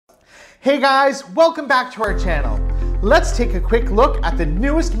Hey guys, welcome back to our channel. Let's take a quick look at the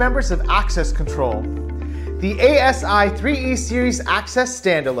newest members of access control, the ASI3E series Access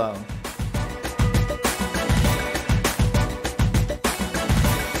Standalone.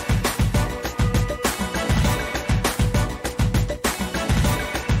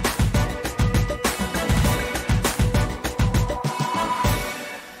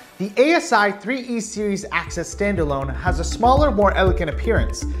 The ASI3E series Access Standalone has a smaller, more elegant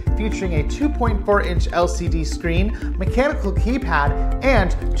appearance, featuring a 2.4-inch LCD screen, mechanical keypad,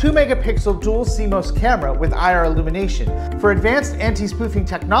 and 2-megapixel dual CMOS camera with IR illumination for advanced anti-spoofing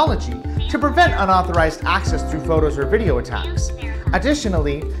technology to prevent unauthorized access through photos or video attacks.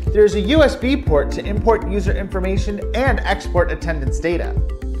 Additionally, there is a USB port to import user information and export attendance data.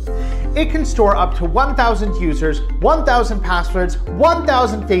 It can store up to 1,000 users, 1,000 passwords,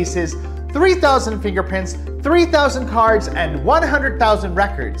 1,000 faces, 3,000 fingerprints, 3,000 cards, and 100,000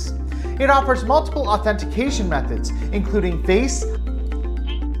 records. It offers multiple authentication methods, including face,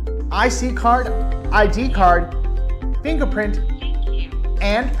 IC card, ID card, fingerprint,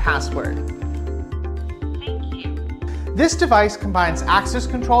 and password. This device combines access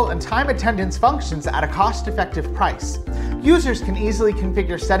control and time attendance functions at a cost-effective price. Users can easily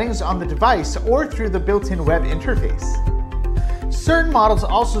configure settings on the device or through the built-in web interface. Certain models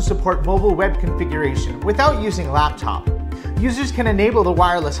also support mobile web configuration without using a laptop. Users can enable the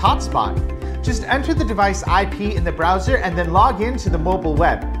wireless hotspot. Just enter the device IP in the browser and then log in to the mobile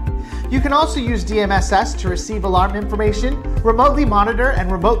web. You can also use DMSS to receive alarm information, remotely monitor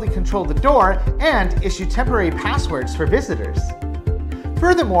and remotely control the door, and issue temporary passwords for visitors.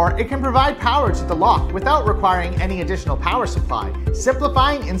 Furthermore, it can provide power to the lock without requiring any additional power supply,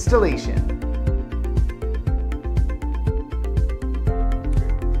 simplifying installation.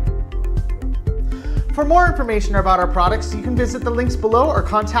 For more information about our products, you can visit the links below or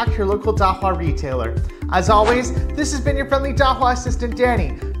contact your local Dahua retailer. As always, this has been your friendly Dahua assistant,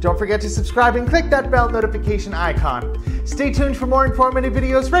 Danny. Don't forget to subscribe and click that bell notification icon. Stay tuned for more informative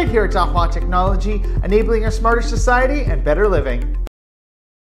videos right here at Dahua Technology, enabling a smarter society and better living.